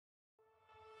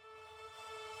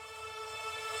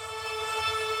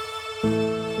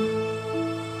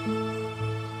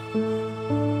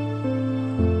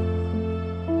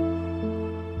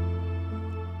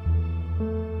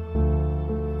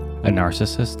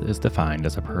narcissist is defined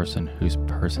as a person whose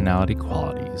personality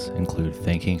qualities include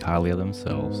thinking highly of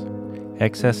themselves,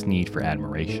 excess need for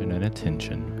admiration and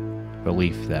attention,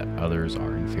 belief that others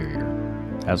are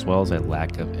inferior, as well as a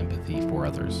lack of empathy for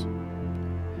others.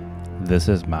 This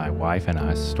is my wife and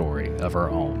I's story of our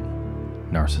own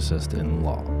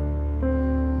narcissist-in-law.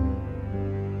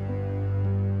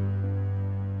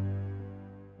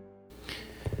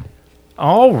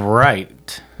 All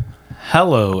right.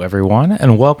 Hello, everyone,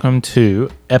 and welcome to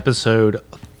episode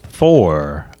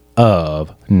 4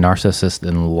 of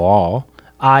Narcissist-in-Law.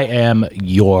 I am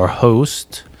your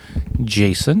host,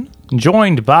 Jason,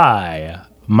 joined by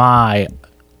my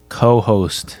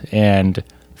co-host and,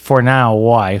 for now,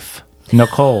 wife,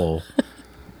 Nicole.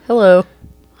 Hello.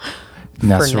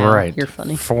 That's For now. right. You're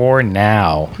funny. For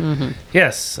now. Mm-hmm.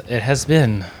 Yes, it has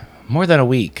been more than a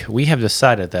week. We have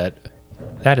decided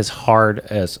that is hard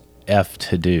as F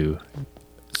to do.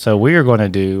 So we are going to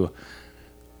do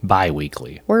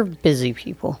bi-weekly. We're busy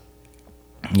people.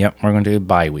 Yep, we're going to do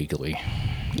bi-weekly.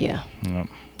 Yeah. Yep.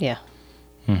 Yeah.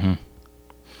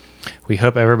 We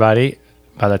hope everybody,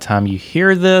 by the time you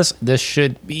hear this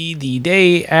should be the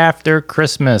day after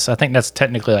Christmas. I think that's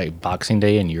technically like Boxing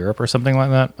Day in Europe or something like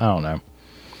that. I don't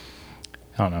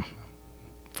know.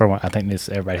 For one, I think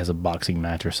everybody has a boxing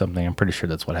match or something. I'm pretty sure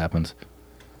that's what happens.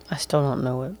 I still don't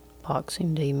know what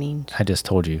Boxing Day means. I just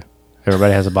told you.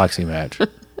 Everybody has a boxing match. I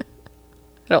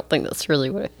don't think that's really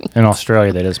what it means. In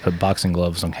Australia, they just put boxing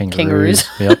gloves on kangaroos.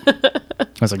 Yep.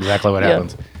 That's exactly what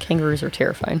happens. Kangaroos are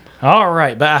terrifying. All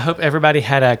right. But I hope everybody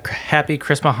had a happy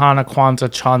Christmas, Hanukkah, Kwanzaa,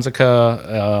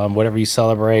 Chanukah, whatever you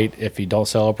celebrate. If you don't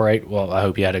celebrate, well, I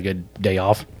hope you had a good day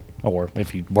off. Or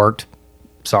if you worked,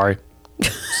 sorry.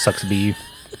 Sucks to be you.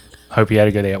 Hope you had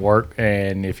a good day at work.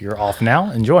 And if you're off now,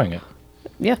 enjoying it.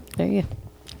 Yeah, there you go.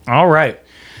 All right.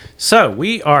 So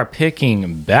we are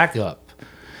picking back up.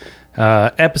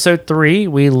 Episode 3,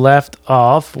 we left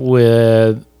off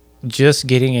with just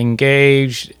getting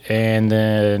engaged, and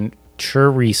then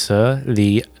Teresa,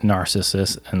 the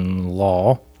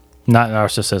narcissist-in-law, not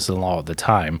narcissist-in-law at the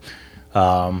time,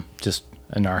 just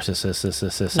a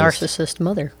Narcissist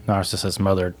mother. Narcissist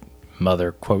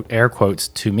mother, quote, air quotes,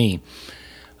 to me.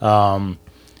 And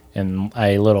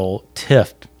a little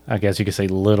tiff, I guess you could say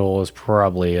little is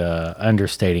probably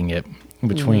understating it,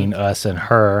 between us and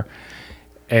her,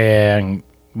 and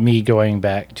me going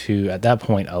back to, at that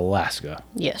point, Alaska.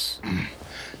 Yes.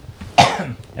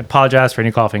 I apologize for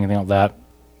any coughing, anything like that.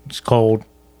 It's cold.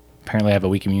 Apparently I have a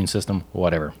weak immune system.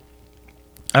 Whatever.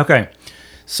 Okay.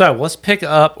 So let's pick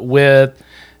up with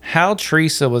how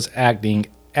Teresa was acting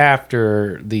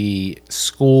after the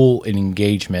school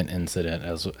engagement incident,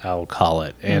 as I'll call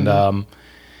it. And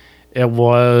it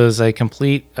was a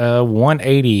complete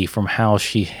 180 from how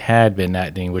she had been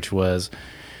acting, which was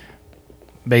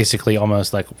basically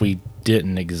almost like we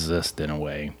didn't exist in a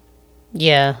way.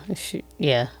 Yeah. She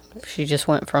just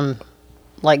went from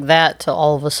like that to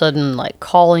all of a sudden like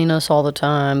calling us all the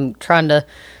time, trying to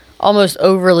almost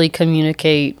overly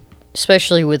communicate,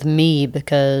 especially with me,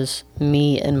 because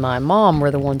me and my mom were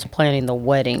the ones planning the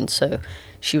wedding. So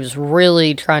she was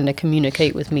really trying to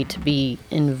communicate with me to be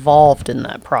involved in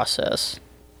that process.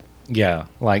 Yeah,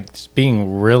 like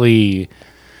being really,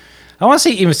 I want to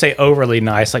even say overly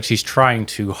nice, like she's trying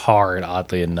too hard,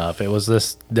 oddly enough. It was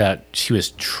this, that she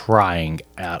was trying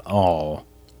at all.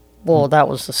 Well, that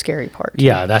was the scary part.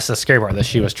 Yeah, that's the scary part, that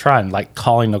she was trying, like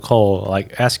calling Nicole,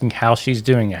 like asking how she's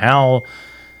doing, how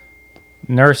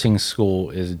nursing school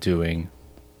is doing.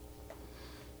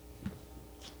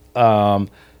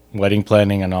 Wedding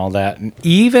planning and all that, and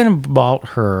even bought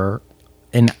her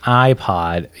an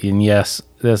iPod. And yes,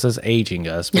 this is aging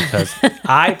us, because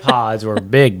iPods were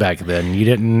big back then. You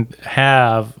didn't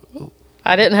have...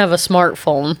 I didn't have a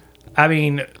smartphone. I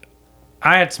mean,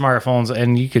 I had smartphones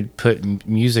and you could put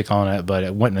music on it, but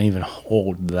it wouldn't even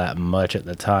hold that much at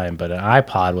the time. But an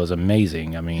iPod was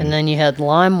amazing. I mean... And then you had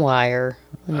LimeWire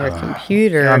on your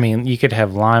computer. I mean, you could have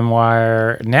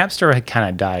LimeWire. Napster had kind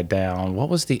of died down. What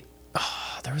was the...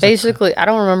 Basically, I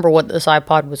don't remember what this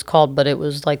iPod was called, but it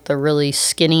was like the really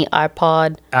skinny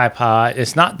iPod.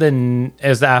 It's not the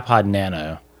iPod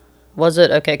Nano. Was it?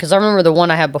 Okay, because I remember the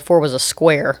one I had before was a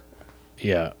square.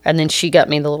 Yeah. And then she got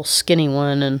me the little skinny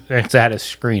one. And it had a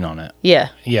screen on it. Yeah.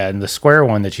 Yeah, and the square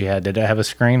one that you had, did it have a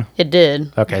screen? It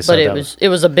did. Okay, so but it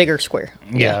was a bigger square.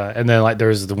 Yeah, and then like there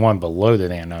was the one below the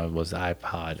Nano was the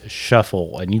iPod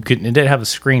Shuffle, and it didn't have a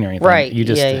screen or anything. Right. You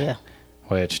just, yeah.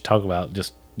 Which, talk about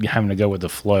just having to go with the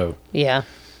flow. Yeah.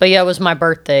 But yeah, it was my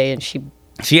birthday, and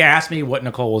she asked me what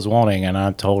Nicole was wanting, and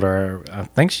I told her I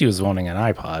think she was wanting an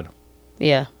iPod.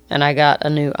 Yeah, and I got a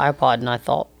new iPod, and I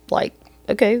thought, like,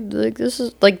 okay, like this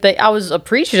is like I was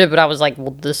appreciative, but I was like,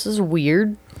 well, this is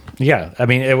weird. Yeah, I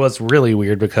mean, it was really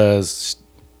weird because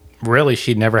really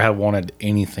she never had wanted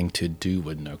anything to do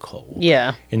with Nicole.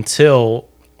 Yeah. Until,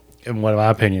 in what my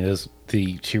opinion is,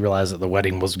 she realized that the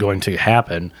wedding was going to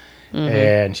happen,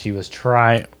 and she was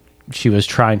trying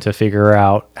to figure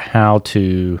out how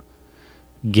to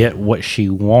get what she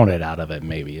wanted out of it.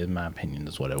 Maybe, in my opinion,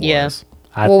 is what it was.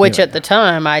 Which at the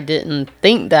time I didn't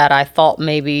think that. I thought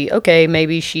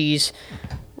maybe she's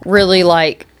really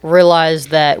like realized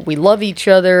that we love each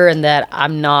other and that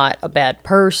I'm not a bad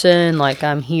person. Like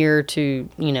I'm here to,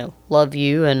 love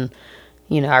you, and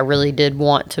I really did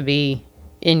want to be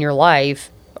in your life.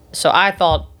 So I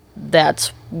thought that's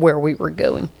where we were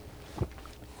going.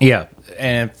 Yeah,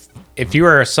 and if you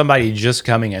were somebody just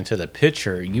coming into the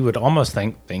picture, you would almost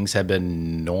think things had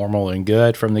been normal and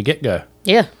good from the get-go.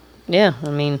 Yeah. Yeah. I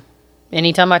mean,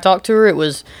 anytime I talked to her, it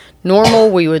was normal.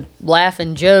 We would laugh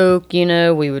and joke,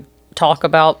 we would talk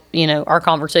about, our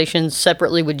conversations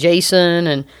separately with Jason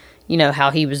and,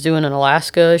 how he was doing in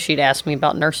Alaska. She'd ask me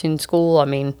about nursing school. I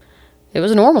mean, it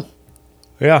was normal.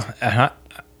 Yeah. And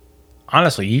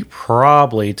honestly, you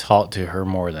probably talked to her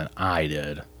more than I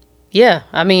did. Yeah.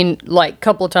 I mean, like a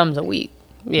couple of times a week.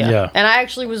 Yeah. And I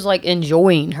actually was like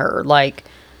enjoying her. Like,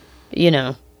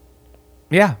 Yeah.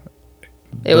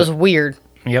 It was weird.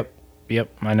 Yep.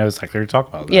 I know exactly what you're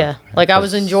talking about. Yeah. Like I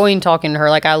was enjoying talking to her.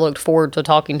 Like I looked forward to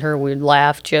talking to her. We'd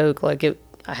laugh, joke. Like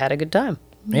I had a good time.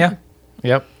 Yeah.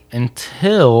 Yep.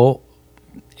 Until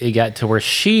it got to where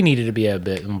she needed to be a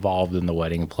bit involved in the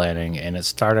wedding planning, and it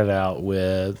started out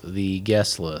with the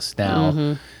guest list.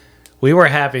 Now, we were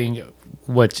having,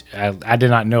 which I did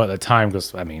not know at the time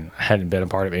because, I hadn't been a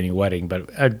part of any wedding, but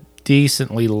a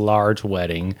decently large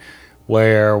wedding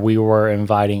where we were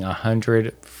inviting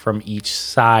 100 from each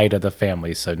side of the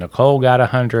family. So Nicole got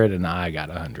 100 and I got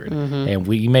 100. And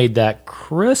we made that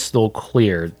crystal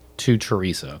clear to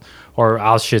Teresa. Or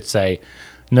I should say,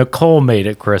 Nicole made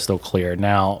it crystal clear.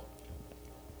 Now,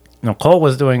 Nicole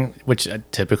was doing, which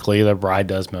typically the bride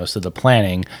does most of the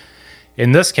planning.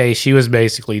 In this case, she was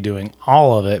basically doing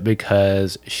all of it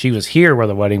because she was here where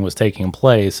the wedding was taking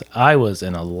place. I was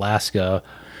in Alaska,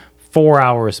 4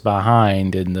 hours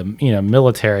behind in the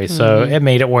military, so it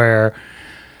made it where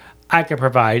I could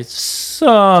provide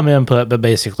some input, but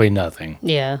basically nothing.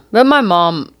 Yeah, but my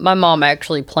mom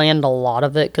actually planned a lot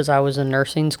of it because I was in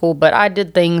nursing school. But I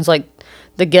did things like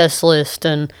the guest list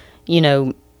and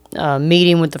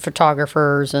meeting with the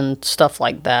photographers and stuff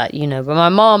like that. But my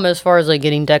mom, as far as like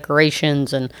getting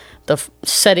decorations and the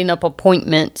setting up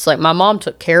appointments, like my mom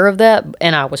took care of that,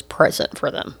 and I was present for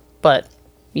them. But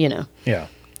Yeah.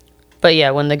 But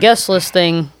yeah, when the guest list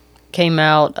thing came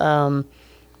out,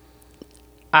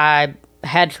 I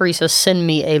had Teresa send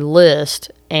me a list,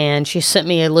 and she sent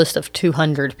me a list of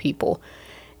 200 people.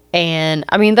 And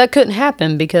I mean, that couldn't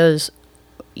happen because,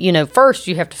 first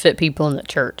you have to fit people in the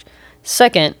church.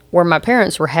 Second, where my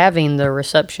parents were having the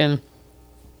reception,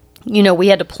 we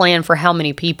had to plan for how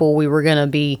many people we're going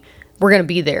to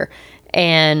be there.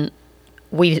 And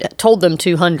we told them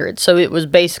 200. So it was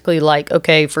basically like,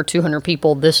 okay, for 200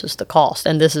 people, this is the cost,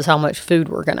 and this is how much food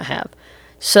we're going to have.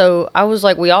 So I was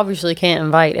like, we obviously can't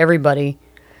invite everybody.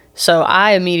 So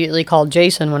I immediately called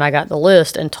Jason when I got the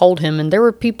list and told him, and there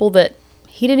were people that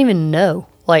he didn't even know,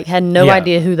 like had no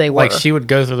idea who they were. Like she would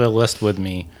go through the list with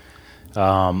me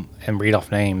and read off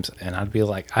names, and I'd be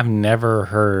like, I've never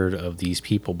heard of these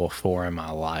people before in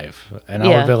my life. And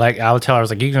I would be like, I would tell her, I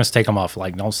was like, you can just take them off,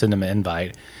 like don't send them an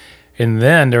invite. And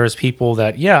then there was people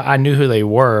that, I knew who they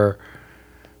were,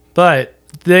 but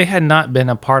they had not been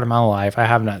a part of my life. I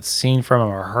have not seen from them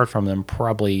or heard from them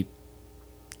probably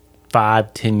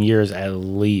 5-10 years at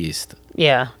least.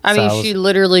 Yeah. I mean, she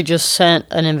literally just sent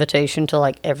an invitation to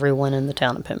like everyone in the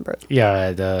town of Pembroke.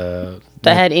 Yeah. That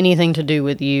had anything to do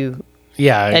with you.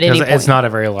 Yeah, because it's not a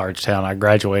very large town. I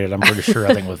graduated, I'm pretty sure,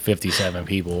 I think with 57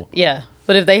 people. Yeah.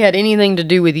 But if they had anything to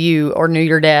do with you or knew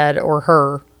your dad or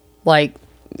her, like...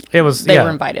 They were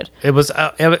invited. It was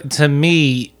to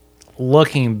me,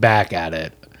 looking back at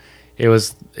it, it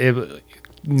was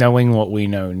knowing what we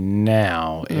know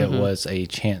now. It was a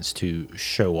chance to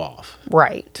show off,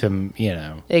 right?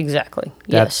 Exactly.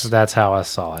 That's how I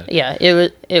saw it. Yeah,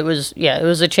 it was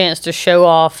a chance to show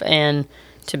off and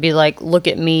to be like, look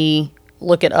at me,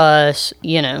 look at us,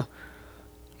 Yep.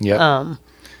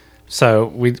 So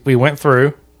we went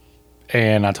through,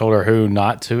 and I told her who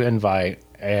not to invite.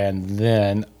 And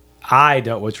then I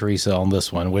dealt with Teresa on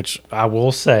this one, which I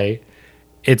will say,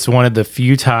 it's one of the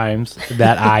few times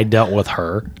that I dealt with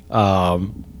her.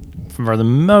 for the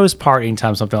most part,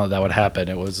 anytime something like that would happen,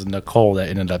 it was Nicole that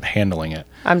ended up handling it.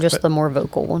 I'm just the more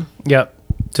vocal one. Yep,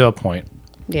 to a point.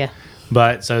 Yeah.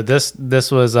 But so this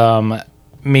was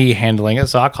me handling it.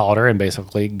 So I called her and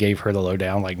basically gave her the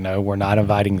lowdown. Like, no, we're not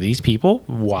inviting these people.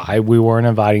 Why we weren't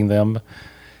inviting them?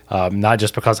 Not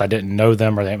just because I didn't know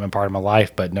them or they hadn't been part of my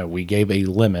life, but no, we gave a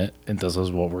limit, and this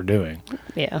is what we're doing.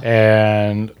 Yeah.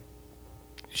 And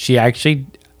she actually,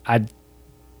 I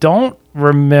don't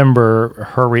remember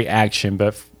her reaction,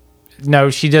 but no,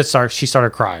 she did start. She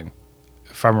started crying,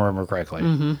 if I remember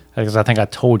correctly, because I think I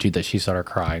told you that she started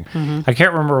crying. I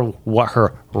can't remember what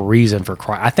her reason for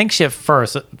crying. I think she at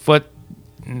first, what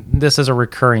this is a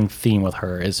recurring theme with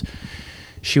her, is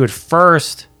she would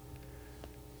first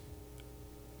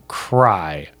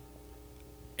cry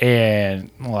and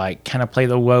like kind of play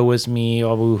the woe is me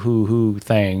or woo hoo hoo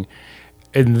thing,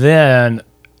 and then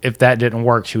if that didn't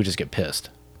work, she would just get pissed.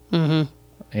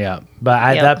 Yeah, but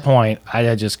at that point, I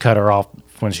had just cut her off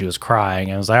when she was crying,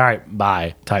 and I was like, all right,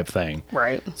 bye, type thing.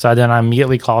 Right. So then I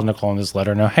immediately called Nicole and just let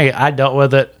her know, hey, I dealt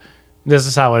with it. This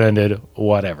is how it ended,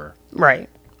 whatever. Right.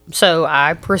 So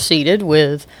I proceeded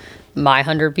with my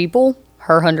 100 people,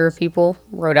 her 100 people,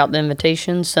 wrote out the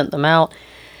invitations, sent them out.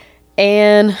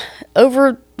 And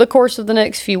over the course of the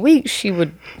next few weeks, she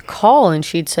would call and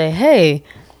she'd say, hey,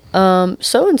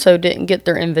 so-and-so didn't get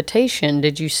their invitation.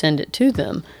 Did you send it to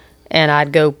them? And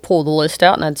I'd go pull the list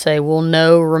out and I'd say, well,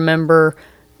 no, remember,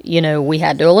 we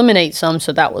had to eliminate some.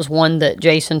 So that was one that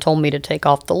Jason told me to take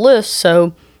off the list.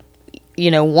 So,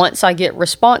 once I get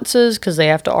responses, because they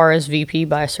have to RSVP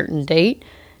by a certain date,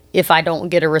 if I don't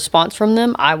get a response from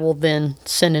them, I will then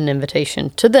send an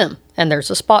invitation to them. And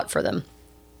there's a spot for them.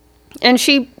 And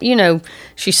she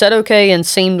said okay and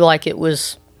seemed like it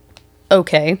was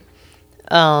okay.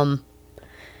 And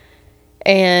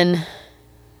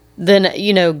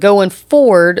then, going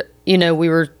forward, we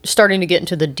were starting to get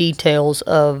into the details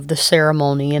of the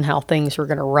ceremony and how things were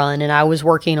going to run. And I was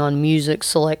working on music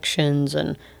selections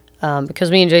and because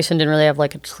me and Jason didn't really have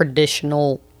like a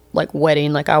traditional like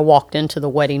wedding. Like I walked into the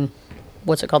wedding,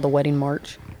 what's it called? The wedding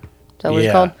march. Is that what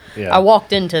it's called? Yeah. I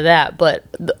walked into that, but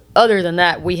other than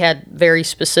that, we had very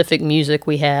specific music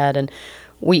we had, and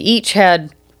we each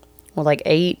had, like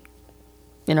 8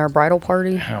 in our bridal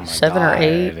party. Oh my 7 God. or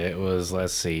 8. It was,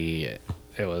 let's see,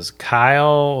 it was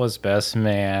Kyle was best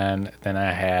man. Then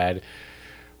I had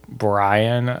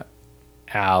Brian,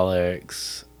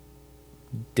 Alex,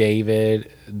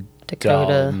 David,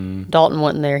 Dakota. Dalton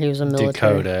wasn't there. He was a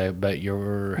military. Dakota, but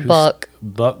Buck.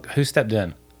 Buck, who stepped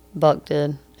in? Buck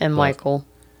did. And Michael.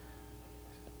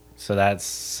 So that's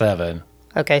 7.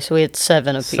 Okay, so we had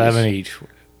 7 apiece. 7 each.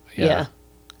 Yeah.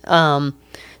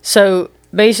 So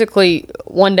basically,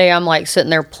 one day I'm like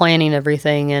sitting there planning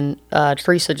everything, and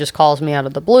Teresa just calls me out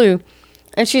of the blue,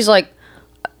 and she's like,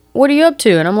 "What are you up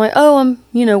to?" And I'm like, "Oh, I'm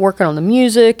working on the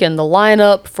music and the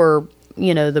lineup for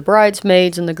the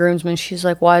bridesmaids and the groomsmen." She's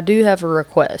like, "Well, I do have a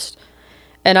request,"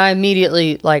 and I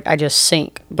immediately I just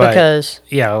sink because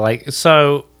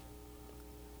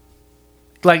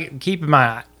keep in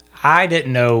mind, I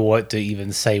didn't know what to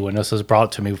even say when this was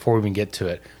brought to me before we even get to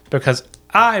it, because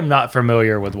I'm not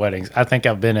familiar with weddings. I think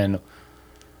I've been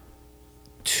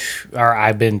to,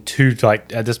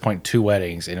 at this point, 2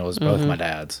 weddings, and it was both my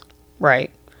dad's. Right.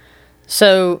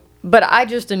 So, but I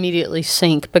just immediately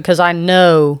sink because I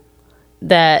know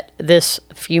that this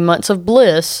few months of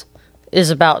bliss is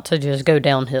about to just go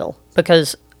downhill,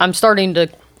 because I'm starting to,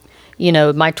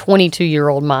 my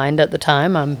 22-year-old mind at the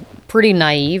time, I'm pretty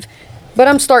naive, but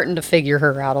I'm starting to figure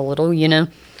her out a little,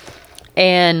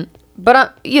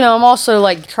 but I'm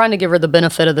also trying to give her the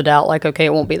benefit of the doubt, okay,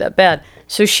 it won't be that bad.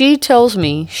 So she tells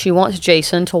me she wants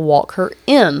Jason to walk her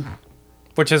in,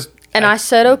 which is, and I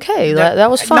said, okay, that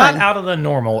was fine. Not out of the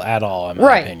normal at all, in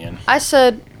my opinion. I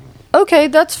said, okay,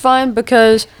 that's fine,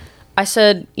 because I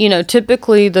said,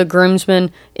 typically the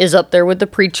groomsman is up there with the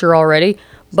preacher already,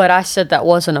 but I said that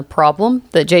wasn't a problem,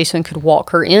 that Jason could walk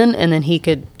her in, and then he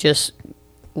could just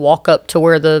walk up to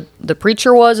where the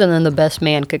preacher was, and then the best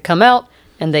man could come out,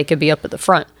 and they could be up at the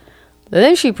front. But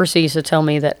then she proceeds to tell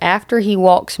me that after he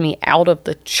walks me out of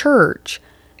the church,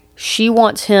 she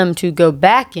wants him to go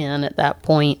back in at that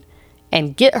point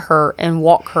and get her and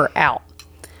walk her out.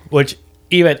 Which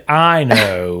even I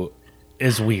know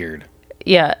is weird.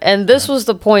 Yeah, and this was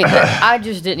the point that I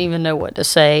just didn't even know what to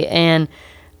say. And,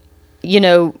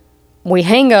 we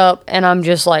hang up, and I'm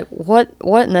just like, what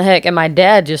in the heck? And my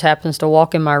dad just happens to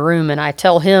walk in my room, and I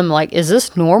tell him, is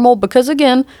this normal? Because,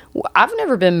 again, I've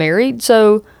never been married,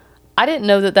 so I didn't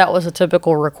know that was a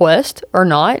typical request or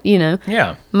not,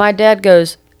 Yeah. My dad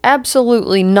goes,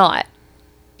 absolutely not.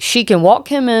 She can walk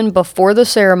him in before the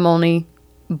ceremony,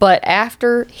 but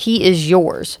after, he is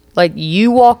yours. Like,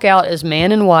 you walk out as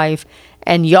man and wife,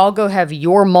 and y'all go have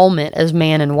your moment as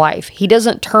man and wife. He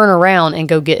doesn't turn around and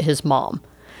go get his mom.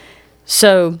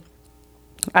 So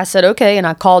I said, okay, and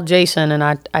I called Jason, and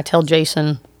I tell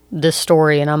Jason this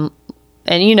story, and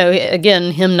you know,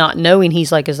 again, him not knowing,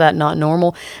 he's like, is that not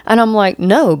normal? And I'm like,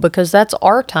 no, because that's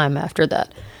our time after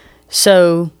that.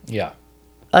 So, Yeah.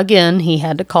 again, he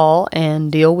had to call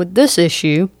and deal with this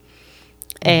issue.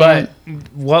 And But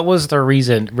what was the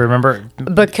reason? Remember,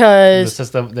 because this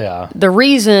is the the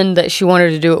reason that she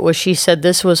wanted to do it was she said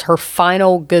this was her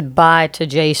final goodbye to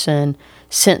Jason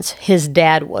since his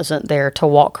dad wasn't there to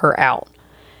walk her out.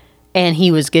 And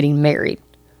he was getting married.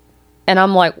 And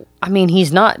I'm like, I mean,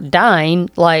 he's not dying.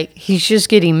 Like, he's just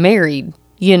getting married,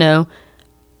 you know?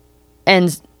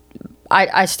 And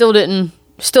I still didn't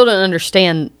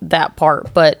understand that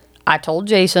part. But I told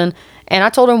Jason, and I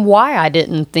told him why I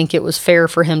didn't think it was fair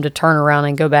for him to turn around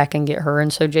and go back and get her.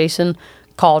 And so Jason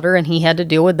called her, and he had to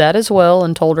deal with that as well,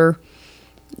 and told her,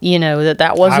 you know,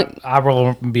 that wasn't... I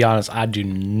will be honest, I do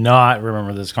not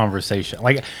remember this conversation.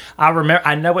 Like,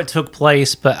 I know it took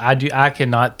place, but I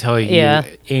cannot tell you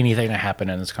anything that happened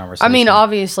in this conversation. I mean,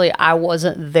 obviously, I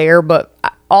wasn't there, but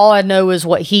all I know is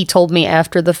what he told me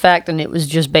after the fact, and it was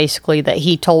just basically that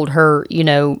he told her, you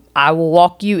know, I will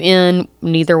walk you in.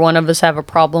 Neither one of us have a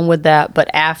problem with that, but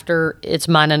after, it's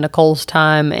mine and Nicole's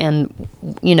time, and,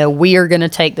 you know, we are going to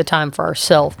take the time for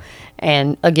ourselves.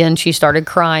 And again, she started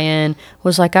crying,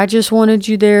 was like, I just wanted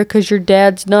you there because your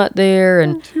dad's not there.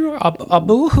 And a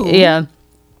boo-hoo. Yeah.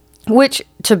 Which,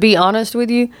 to be honest with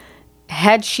you,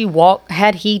 had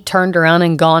he turned around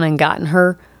and gone and gotten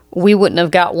her, we wouldn't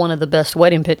have got one of the best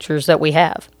wedding pictures that we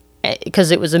have. Because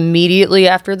it was immediately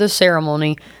after the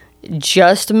ceremony,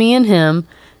 just me and him,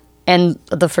 and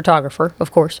the photographer, of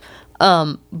course.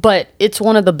 But it's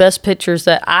one of the best pictures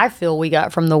that I feel we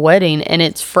got from the wedding, and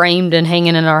it's framed and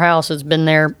hanging in our house. It's been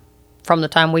there from the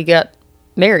time we got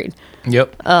married.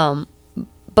 Yep.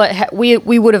 But we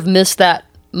would have missed that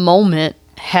moment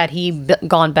had he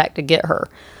gone back to get her.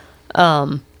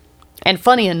 And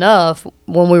funny enough,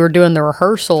 when we were doing the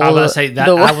rehearsal, I was going to say that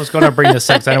I was going to bring this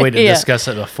up because I know we didn't Yeah. discuss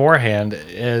it beforehand.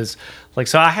 Is like,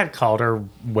 so I had called her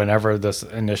whenever this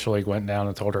initially went down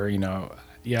and told her, you know,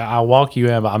 yeah, I'll walk you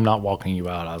in, but I'm not walking you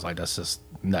out. I was like, that's just,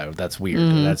 no, that's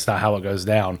weird. That's not how it goes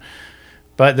down.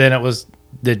 But then it was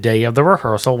the day of the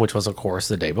rehearsal, which was, of course,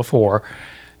 the day before.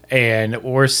 And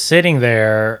we're sitting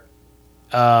there.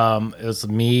 It was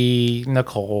me,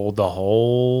 Nicole, the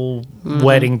whole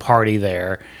wedding party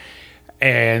there.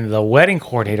 And the wedding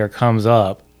coordinator comes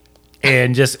up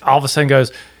and just all of a sudden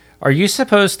goes, are you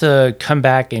supposed to come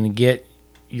back and get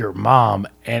your mom?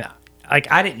 And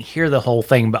like, I didn't hear the whole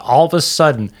thing, but all of a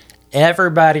sudden,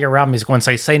 everybody around me is going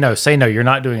to say no, you're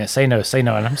not doing it, say no. And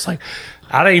I'm just like,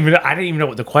 I didn't even know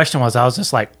what the question was. I was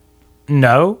just like,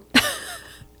 no.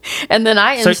 And then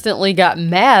I instantly got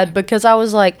mad because I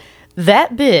was like,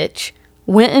 that bitch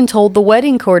went and told the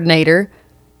wedding coordinator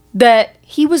that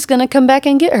he was going to come back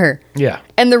and get her. Yeah.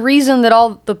 And the reason that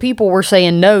all the people were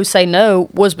saying no, say no,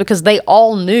 was because they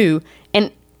all knew.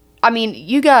 And I mean,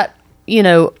 you got, you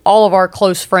know, all of our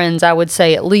close friends, I would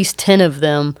say at least 10 of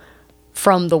them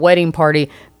from the wedding party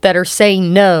that are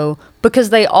saying no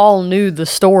because they all knew the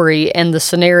story and the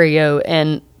scenario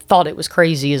and thought it was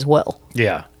crazy as well.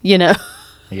 Yeah. You know?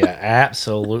 Yeah,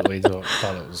 absolutely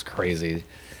thought it was crazy.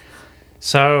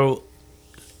 So,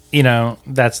 you know,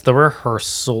 that's the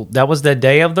rehearsal. That was the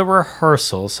day of the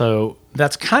rehearsal. So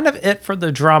that's kind of it for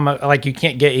the drama. Like, you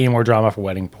can't get any more drama for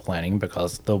wedding planning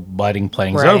because the wedding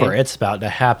planning's over. It's about to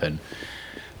happen.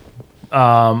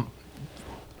 Other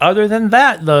than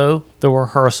that, though, the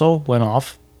rehearsal went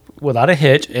off without a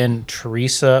hitch, and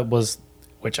Teresa was,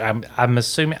 which I'm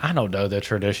assuming, I don't know the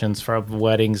traditions for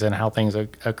weddings and how things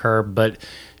occur, but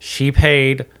she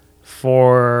paid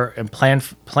for and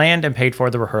planned and paid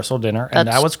for the rehearsal dinner, and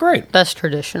that was great. That's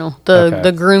traditional.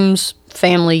 The groom's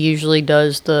family usually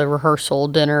does the rehearsal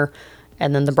dinner,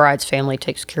 and then the bride's family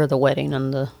takes care of the wedding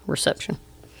and the reception.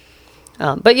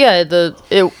 But yeah,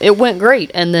 it went great,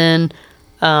 and then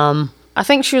I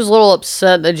think she was a little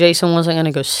upset that Jason wasn't going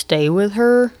to go stay with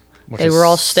her. They were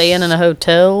all staying in a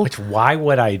hotel. Which, why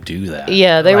would I do that?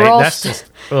 Yeah, they were all... That's just,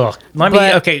 ugh.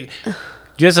 Okay,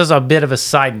 just as a bit of a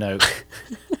side note.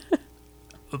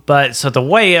 But, so the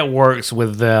way it works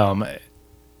with them,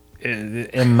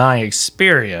 in my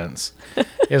experience,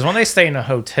 is when they stay in a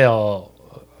hotel,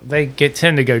 they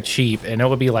tend to go cheap, and it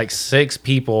would be like 6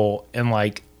 people in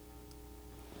like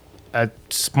a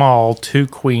small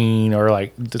 2-queen or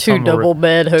like 2 double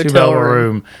bed hotel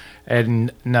room.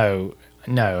 And no,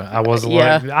 I wasn't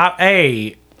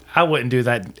like, I wouldn't do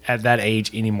that at that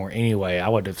age anymore anyway. I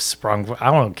would have sprung.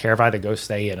 I don't care if I had to go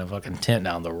stay in a fucking tent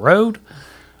down the road.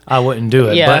 I wouldn't do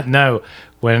it. Yeah. But no,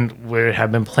 when we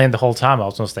had been planned the whole time, I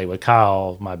was going to stay with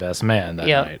Kyle, my best man, that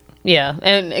Yeah. night. Yeah.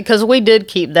 And because we did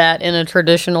keep that in a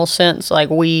traditional sense. Like,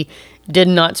 we did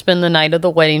not spend the night of the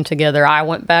wedding together. I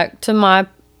went back to my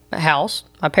house,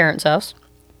 my parents' house.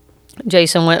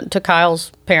 Jason went to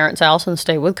Kyle's parents' house and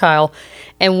stayed with Kyle.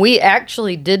 And we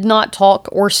actually did not talk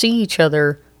or see each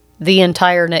other the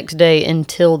entire next day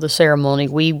until the ceremony.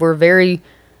 We were very...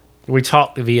 We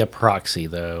talked via proxy,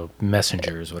 though.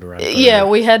 Messengers would run. Yeah,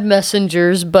 we had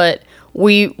messengers, but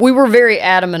we were very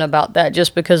adamant about that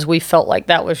just because we felt like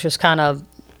that was just kind of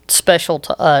special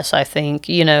to us, I think,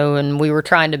 you know, and we were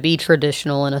trying to be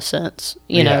traditional in a sense,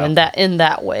 you know, Yeah. in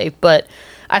that way. But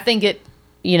I think it,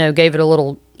 you know, gave it a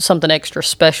little something extra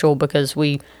special because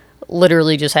we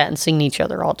literally just hadn't seen each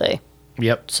other all day.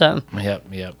 Yep. So,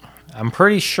 Yep. I'm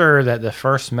pretty sure that the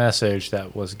first message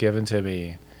that was given to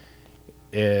me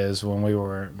is when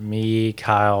me,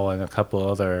 Kyle, and a couple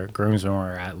other groomsmen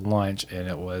were at lunch, and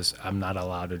it was, I'm not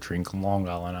allowed to drink Long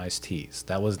Island iced teas.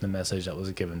 That was the message that was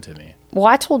given to me. well,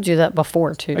 I told you that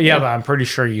before too. Yeah, but I'm pretty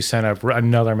sure you sent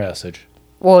another message.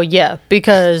 Well, yeah,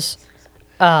 because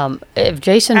if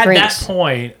Jason At drinks... that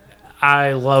point,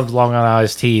 I loved Long Island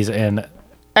iced teas, and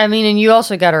I mean, and you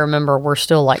also got to remember we're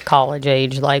still like college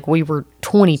age. Like, we were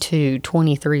 22,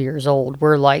 23 years old.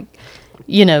 We're like,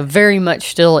 you know, very much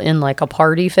still in like a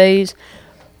party phase.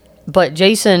 But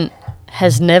Jason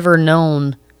has never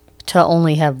known to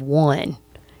only have one.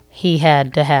 He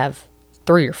had to have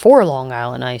 3 or 4 Long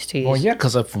Island iced teas. well, yeah,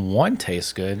 because if one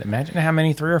tastes good, imagine how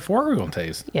many 3 or 4 are going to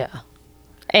taste. Yeah.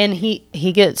 And he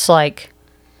gets like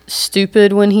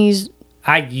stupid when he's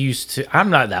I'm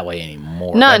not that way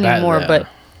anymore. not but back anymore, then- but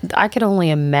I could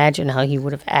only imagine how he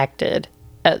would have acted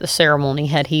at the ceremony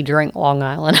had he drank Long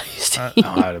Island iced tea.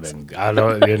 I'd have been. I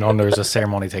don't even know there's a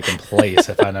ceremony taking place.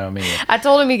 If I know me. I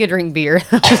told him he could drink beer.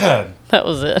 That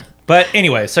was it. But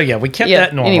anyway, so yeah, we kept Yeah,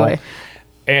 that normal. anyway.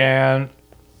 And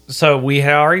so we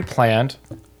had already planned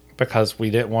because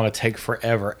we didn't want to take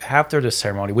forever after the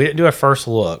ceremony. We didn't do a first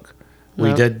look.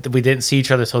 We didn't see each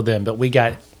other till then, but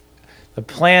the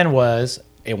plan was,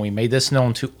 and we made this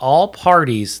known to all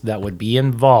parties that would be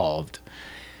involved,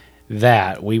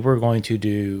 that we were going to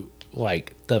do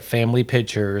like the family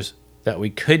pictures that we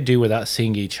could do without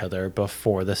seeing each other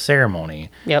before the ceremony.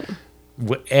 Yep.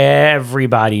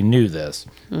 Everybody knew this.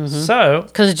 So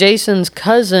Because Jason's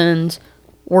cousins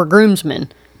were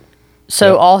groomsmen.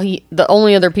 So Yep. the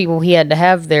only other people he had to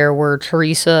have there were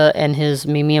Teresa and his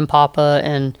Mimi and Papa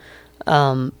and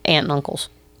aunt and uncles.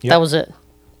 Yep. That was it.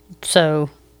 So,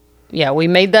 yeah, we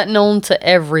made that known to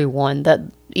everyone that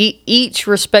each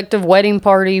respective wedding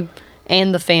party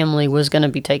and the family was going to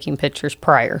be taking pictures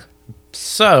prior.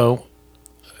 So,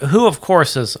 who of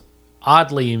course is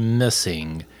oddly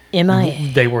missing.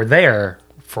 MIA. They were there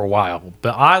for a while,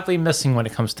 but oddly missing when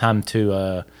it comes time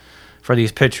to for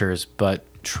these pictures. But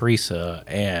Teresa,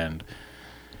 and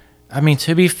I mean,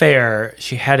 to be fair,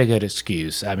 she had a good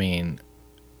excuse. I mean,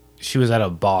 she was at a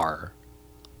bar.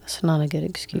 That's not a good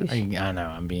excuse. I know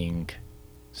I'm being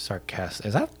sarcastic.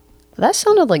 Is that That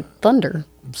sounded like thunder.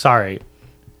 sorry?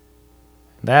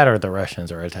 That or the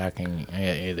Russians are attacking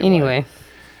either way. Anyway.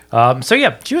 So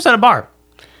yeah, she was at a bar.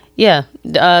 Yeah,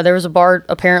 there was a bar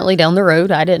apparently down the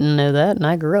road. I didn't know that, and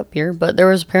I grew up here, but there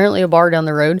was apparently a bar down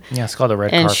the road. Yeah, it's called the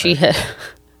Red And Carpet. she had...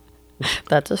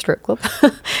 That's a strip club.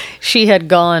 She had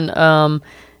gone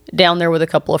down there with a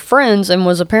couple of friends and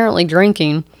was apparently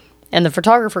drinking, and the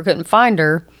photographer couldn't find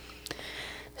her.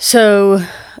 So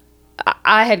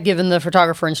I had given the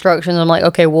photographer instructions. I'm like,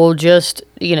 okay, we'll just,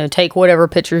 take whatever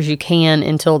pictures you can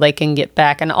until they can get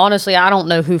back. And honestly, I don't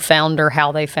know who found her,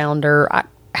 how they found her,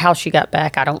 how she got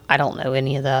back. I don't know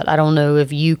any of that. I don't know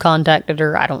if you contacted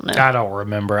her. I don't know. I don't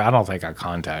remember. I don't think I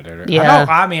contacted her. Yeah.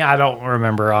 I don't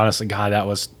remember, honestly. God, that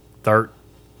was 13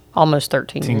 Almost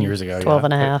 13 years ago. 12 yeah.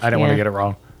 and a half. I didn't want yeah. to get it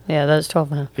wrong. Yeah, that's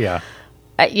 12 and a half. Yeah.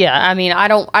 Yeah, I mean, I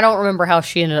don't remember how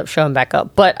she ended up showing back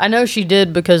up, but I know she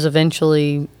did because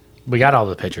eventually. We got all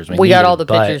the pictures We got all the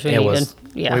pictures we it needed. was,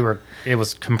 Yeah. It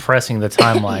was compressing the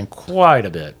timeline quite a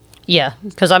bit. Yeah,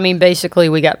 because I mean, basically,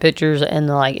 we got pictures and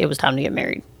it was time to get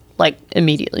married,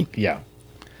 immediately. Yeah.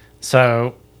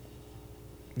 So,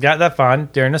 got that fine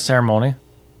during the ceremony.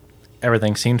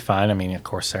 Everything seemed fine. I mean, of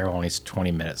course, ceremony's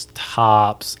 20 minutes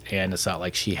tops, and it's not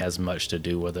like she has much to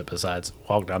do with it besides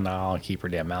walk down the aisle and keep her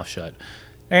damn mouth shut.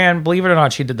 And believe it or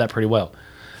not, she did that pretty well.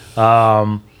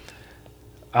 I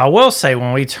will say,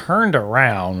 when we turned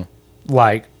around,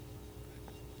 after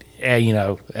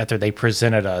they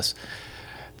presented us,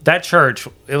 that church,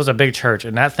 it was a big church,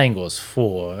 and that thing was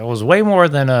full. It was way more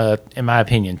than, in my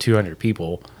opinion, 200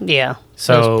 people. Yeah.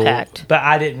 So, it was packed. But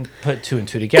I didn't put two and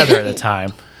two together at the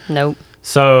time. Nope.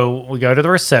 So we go to the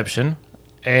reception,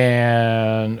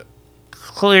 and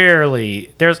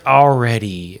clearly there's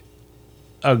already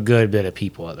a good bit of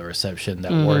people at the reception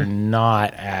that were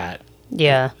not at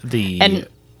Yeah. the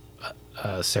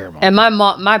ceremony. And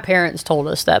my parents told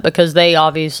us that because they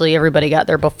obviously, everybody got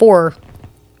there before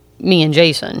me and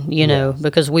Jason, you know,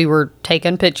 because we were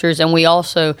taking pictures, and we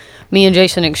also, me and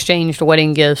Jason exchanged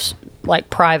wedding gifts like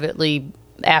privately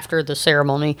after the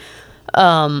ceremony.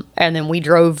 And then we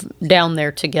drove down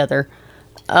there together.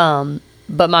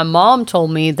 But my mom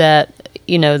told me that,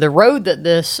 you know, the road that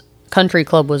this country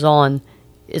club was on,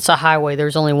 it's a highway.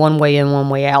 There's only one way in, one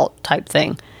way out type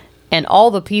thing. And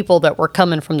all the people that were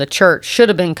coming from the church should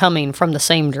have been coming from the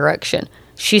same direction.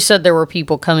 She said there were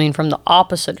people coming from the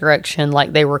opposite direction,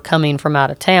 like they were coming from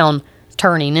out of town,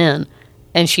 turning in.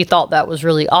 And she thought that was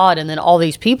really odd. And then all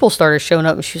these people started showing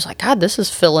up, and she was like, God, this is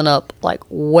filling up like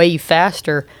way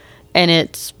faster. And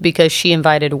it's because she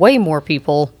invited way more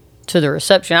people to the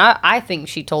reception. I think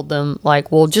she told them,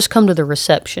 like, well, just come to the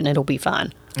reception. It'll be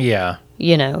fine. Yeah.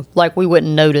 You know, like we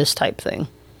wouldn't notice type thing.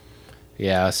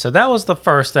 Yeah. So that was the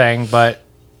first thing, but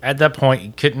at that point,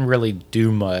 you couldn't really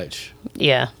do much.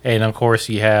 Yeah. And of course,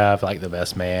 you have like the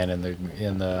best man and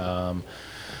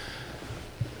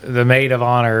the maid of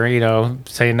honor, you know,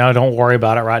 saying, no, don't worry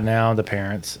about it right now. The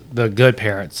parents, the good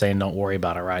parents saying, don't worry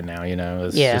about it right now, you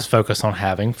know, just focus on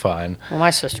having fun. Well,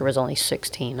 my sister was only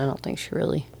 16. I don't think she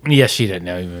really. Yeah, she didn't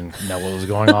even know what was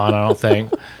going on, I don't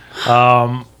think.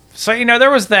 So, you know, there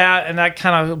was that, and that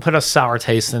kind of put a sour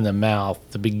taste in the mouth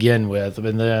to begin with.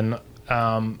 And then,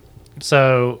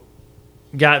 so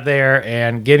got there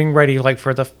and getting ready, like,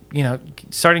 for the, you know,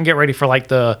 starting to get ready for, like,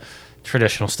 the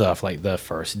traditional stuff, like the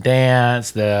first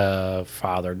dance, the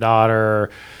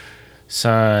father-daughter,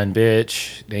 son,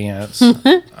 bitch dance.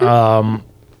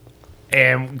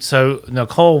 And so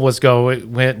Nicole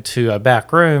went to a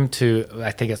back room to,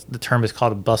 I think the term is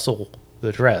called bustle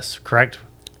the dress, correct?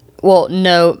 Well,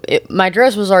 no, my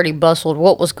dress was already bustled.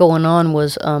 What was going on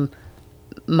was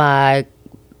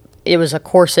it was a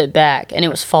corset back, and it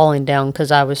was falling down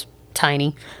because I was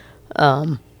tiny.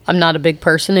 I'm not a big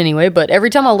person anyway, but every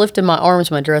time I lifted my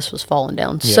arms, my dress was falling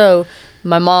down. Yeah. So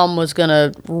my mom was going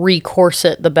to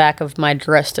re-corset the back of my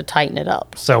dress to tighten it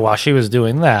up. So while she was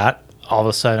doing that, all of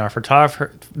a sudden our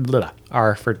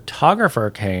photographer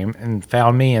came and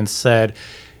found me and said,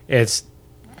 it's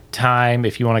time,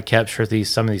 if you want to capture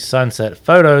some of these sunset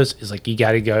photos, is like, you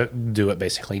got to go do it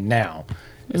basically now.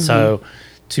 Mm-hmm. So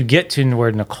to get to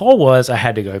where Nicole was, I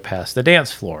had to go past the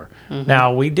dance floor. Mm-hmm.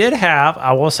 Now, we did have,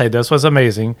 I will say this was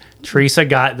amazing, Teresa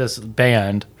got this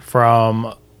band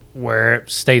from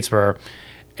Statesboro,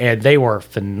 and they were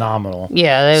phenomenal.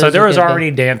 Yeah. So there was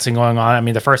already dancing going on. I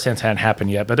mean, the first dance hadn't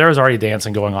happened yet, but there was already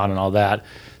dancing going on and all that.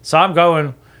 So I'm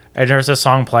going, and there's a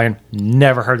song playing.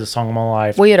 Never heard the song in my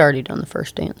life. We had already done the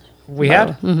first dance. We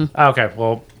had? Mm-hmm. Okay,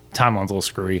 well, timeline's a little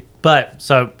screwy. But,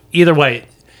 so either way,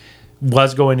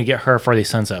 was going to get her for these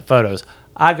sunset photos.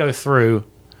 I go through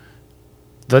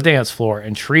the dance floor,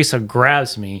 and Teresa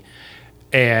grabs me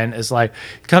and is like,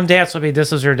 come dance with me.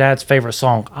 This is your dad's favorite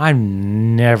song. I've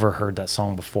never heard that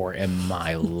song before in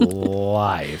my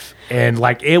life. And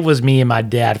like, it was me and my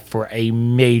dad for a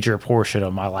major portion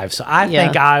of my life. So I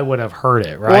think I would have heard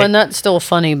it, right? Well, and that's still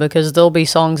funny because there'll be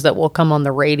songs that will come on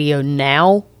the radio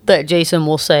now that Jason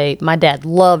will say, my dad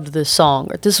loved this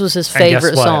song, or this was his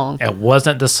favorite song. It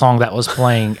wasn't the song that was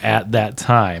playing at that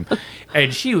time.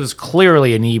 And she was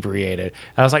clearly inebriated.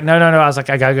 And I was like, no. I was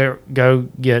like, I got to go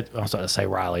get, I was about to say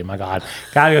Riley, my God.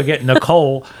 Got to go get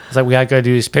Nicole. I was like, we got to go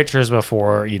do these pictures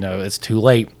before, you know, it's too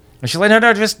late. And she's like,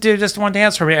 no, just do just one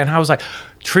dance for me. And I was like,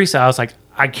 Teresa, I was like,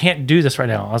 I can't do this right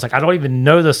now. I was like, I don't even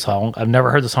know this song. I've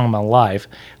never heard the song in my life.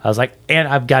 I was like, and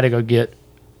I've got to go get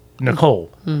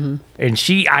Nicole. Mm-hmm.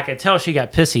 And I could tell she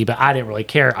got pissy, but I didn't really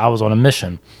care. I was on a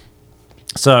mission.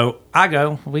 So I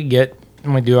go, we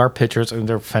do our pictures, and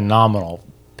they're phenomenal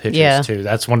pictures too.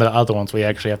 That's one of the other ones we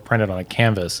actually have printed on a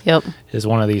canvas. Yep. Is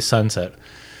one of these sunset.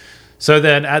 So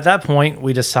then at that point,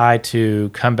 we decide to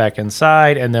come back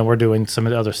inside, and then we're doing some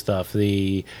of the other stuff.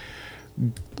 The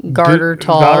garter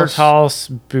toss,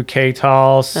 bouquet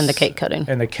toss, and the cake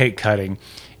cutting.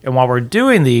 And while we're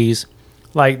doing these,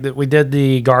 like we did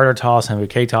the garter toss and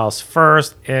bouquet toss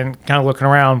first, and kind of looking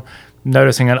around,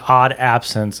 noticing an odd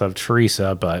absence of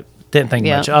Teresa, but didn't think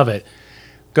much of it.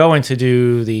 Going to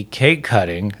do the cake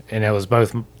cutting, and it was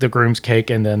both the groom's cake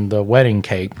and then the wedding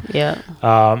cake.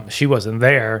 Yeah. She wasn't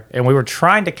there, and we were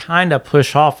trying to kind of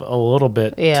push off a little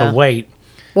bit to wait.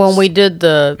 When we did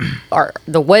the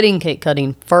wedding cake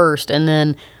cutting first, and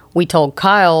then we told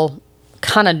Kyle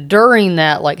kind of during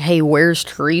that, like, hey, where's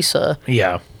Teresa?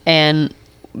 Yeah. And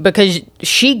because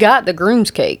she got the groom's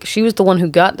cake. She was the one who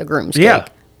got the groom's Yeah. cake.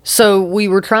 So we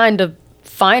were trying to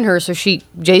find her, so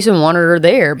Jason wanted her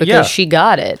there because Yeah. she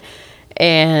got it.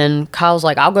 And Kyle's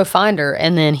like, I'll go find her.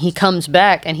 And then he comes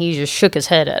back and he just shook his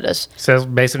head at us. So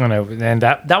basically, and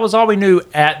that was all we knew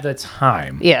at the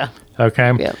time. Yeah.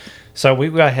 Okay. Yeah. So we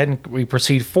go ahead and we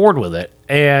proceed forward with it.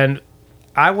 And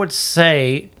I would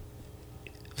say,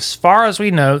 as far as we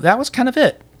know, that was kind of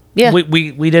it. Yeah.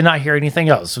 We did not hear anything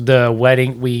else. The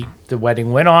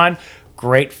wedding went on.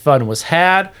 Great fun was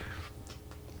had.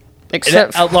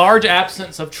 Except A large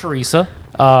absence of Teresa.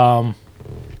 and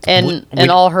we-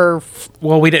 all her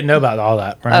Well, we didn't know about all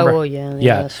that. Remember? Oh, well, yeah,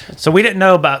 Yeah. that's true. So we didn't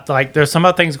know about, like, there's some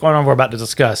other things going on we're about to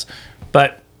discuss.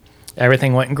 But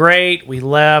everything went great. We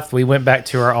left. We went back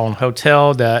to our own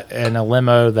hotel in a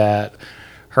limo that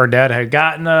her dad had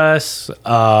gotten us.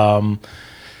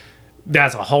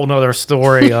 That's a whole nother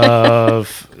story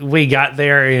of we got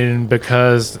there, and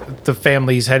because the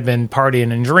families had been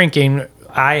partying and drinking,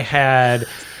 I had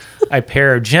a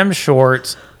pair of gym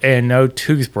shorts and no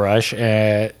toothbrush,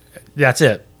 and that's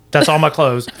it. That's all my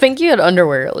clothes. I think you had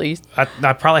underwear at least.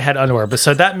 I probably had underwear, but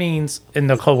so that means, in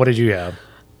Nicole, what did you have?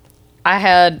 I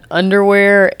had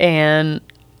underwear and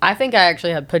I think I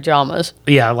actually had pajamas.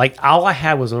 Yeah, like all I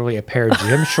had was literally a pair of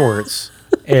gym shorts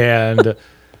and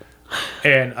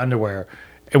underwear,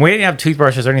 and we didn't have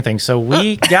toothbrushes or anything. So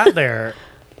we got there,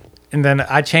 and then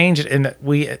I changed, and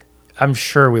I'm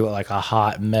sure we looked like a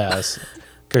hot mess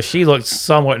because she looked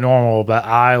somewhat normal, but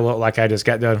I looked like I just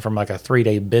got done from like a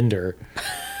 3-day bender,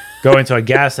 going to a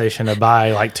gas station to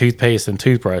buy like toothpaste and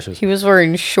toothbrushes. He was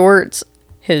wearing shorts,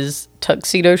 his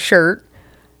tuxedo shirt,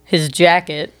 his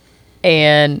jacket,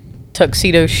 and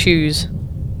tuxedo shoes.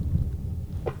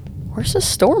 Where's the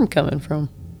storm coming from?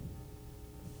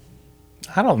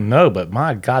 I don't know, but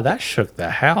my God, that shook the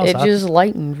house. It just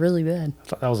lightened really bad. I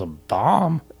thought that was a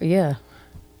bomb. Yeah.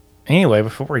 Anyway,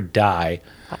 before we die,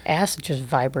 My ass just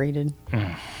vibrated.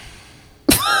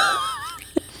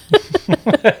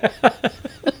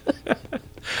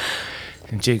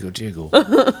 jiggle.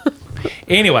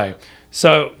 Anyway,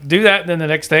 so do that. Then the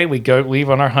next day we leave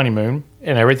on our honeymoon,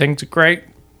 and everything's great.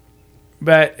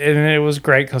 And it was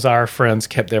great because our friends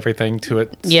kept everything to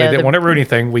it. So Yeah, they didn't want to ruin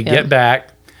anything. We get back,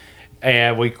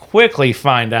 and we quickly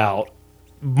find out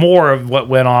more of what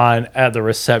went on at the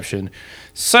reception.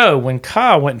 So when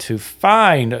Kyle went to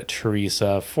find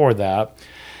Teresa for that,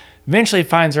 eventually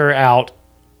finds her out,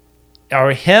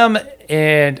 or him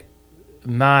and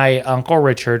my Uncle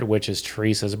Richard, which is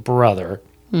Teresa's brother,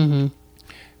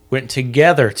 went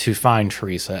together to find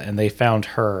Teresa, and they found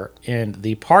her in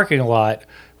the parking lot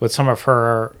with some of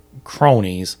her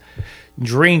cronies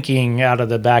drinking out of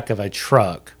the back of a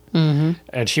truck.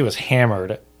 And she was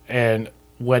hammered. And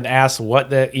when asked what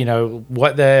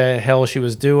the hell she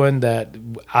was doing, that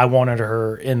I wanted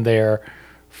her in there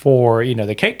for,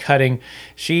 the cake cutting,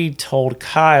 she told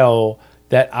Kyle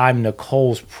that I'm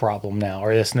Nicole's problem now,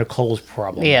 or it's Nicole's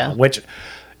problem now, which,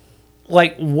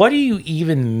 like, what do you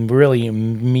even really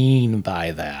mean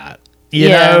by that? You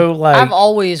know, like, I've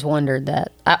always wondered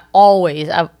that. I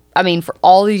mean, for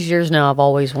all these years now, I've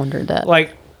always wondered that.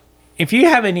 like, if you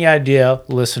have any idea,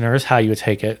 listeners, how you would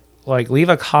take it, like, leave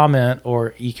a comment,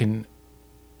 or you can.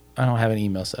 I don't have an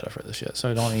email set up for this yet,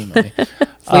 so don't email me. Leave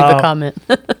a comment.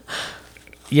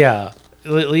 Yeah,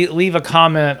 leave a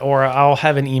comment, or I'll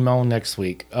have an email next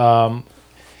week. Email.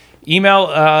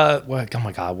 Oh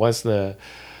my God, what's the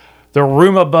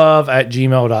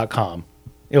roomabove@gmail.com.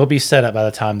 It'll be set up by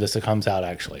the time this comes out.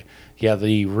 Actually, yeah,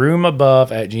 the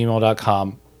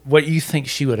roomabove@gmail.com. What you think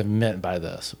she would have meant by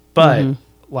this? But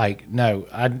like,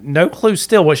 no clue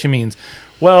still what she means.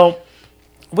 Well,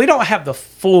 we don't have the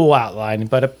full outline,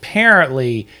 but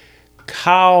apparently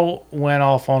Kyle went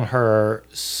off on her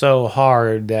so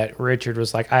hard that Richard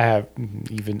was like, I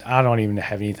don't even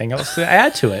have anything else to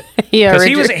add to it. Yeah,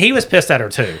 because he was pissed at her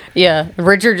too. Yeah,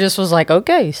 Richard just was like,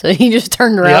 okay, so he just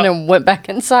turned around and went back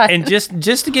inside. And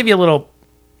just to give you a little,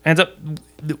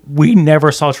 we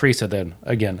never saw Teresa then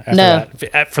again after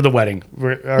that for the wedding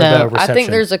or the reception. I think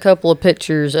there's a couple of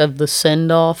pictures of the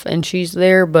send off, and she's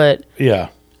there, but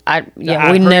I'm we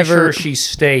pretty never. sure she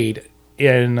stayed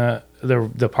in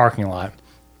the parking lot.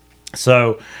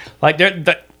 So, like,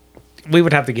 we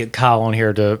would have to get Kyle on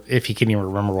here if he can even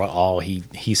remember what all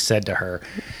he said to her.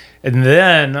 And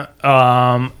then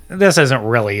this isn't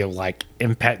really like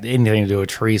impact anything to do with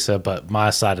Teresa, but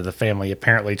my side of the family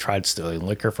apparently tried stealing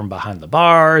liquor from behind the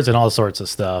bars and all sorts of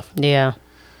stuff. Yeah.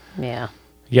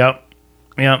 Yep.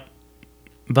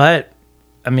 But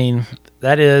I mean,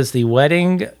 that is the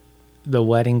wedding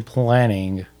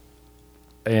planning,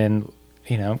 and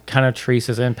kind of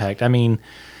Teresa's impact. I mean,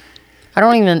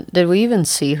 did we even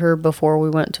see her before we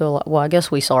went to, well, I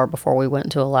guess we saw her before we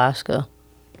went to Alaska.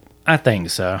 I think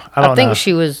so. I don't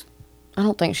know. I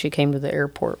don't think she came to the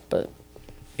airport, but.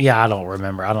 Yeah, I don't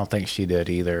remember. I don't think she did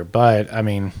either. But I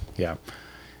mean, yeah.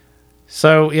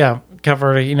 So yeah,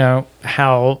 covered,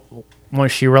 how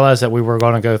once she realized that we were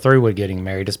going to go through with getting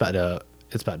married, it's about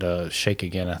to shake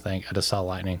again, I think. I just saw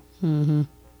lightning. Mm-hmm.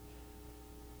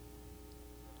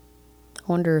 I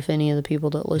wonder if any of the people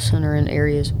that listen are in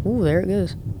areas. Ooh, there it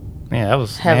goes. Yeah, that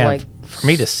was for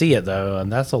me to see it though,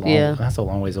 and that's a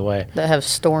long ways away. That have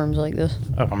storms like this.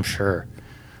 Oh, I'm sure.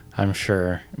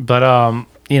 But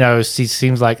she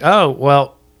seems like, oh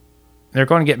well, they're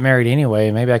going to get married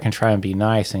anyway. Maybe I can try and be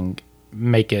nice and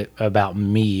make it about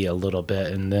me a little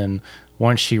bit. And then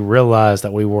once she realized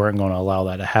that we weren't going to allow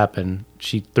that to happen,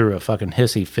 she threw a fucking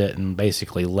hissy fit and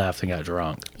basically left and got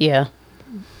drunk. Yeah,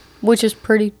 which is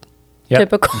pretty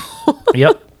typical.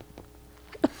 Yep.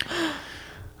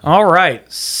 All right.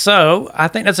 So I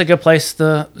think that's a good place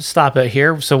to stop it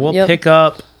here. So we'll pick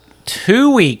up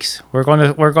 2 weeks. We're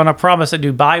gonna promise to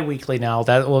do bi-weekly now.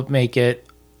 That will make it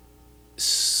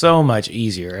so much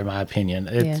easier, in my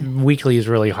opinion. Weekly is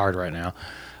really hard right now.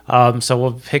 So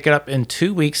we'll pick it up in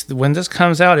 2 weeks. When this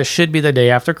comes out, it should be the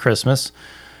day after Christmas.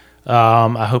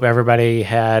 I hope everybody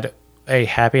had a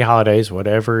happy holidays,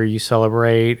 whatever you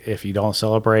celebrate. If you don't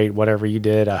celebrate, whatever you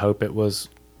did, I hope it was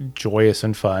joyous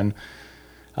and fun.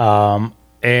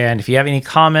 And if you have any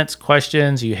comments,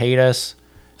 questions, you hate us,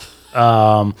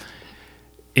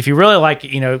 if you really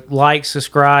like,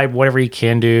 subscribe, whatever you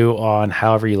can do on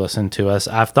however you listen to us.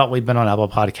 I thought we'd been on Apple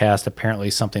Podcast.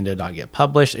 Apparently something did not get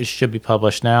published. It should be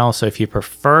published now. So if you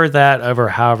prefer that over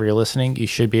however you're listening, you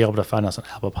should be able to find us on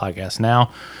Apple Podcast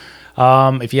now.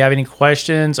 If you have any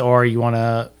questions or you want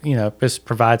to, just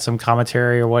provide some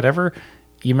commentary or whatever,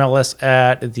 email us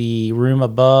at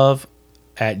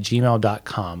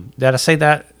theroomabove@gmail.com. Did I say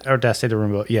that? Or did I say the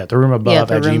room above? Yeah,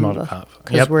 theroomabove@gmail.com.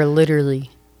 Because we're literally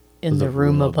in the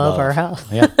room above our house.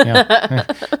 Yeah.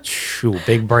 Shoo,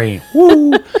 big brain.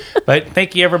 Woo! But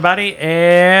thank you, everybody.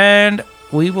 And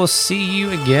we will see you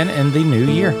again in the new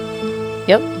year.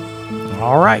 Yep.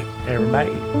 All right,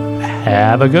 everybody.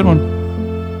 Have a good one.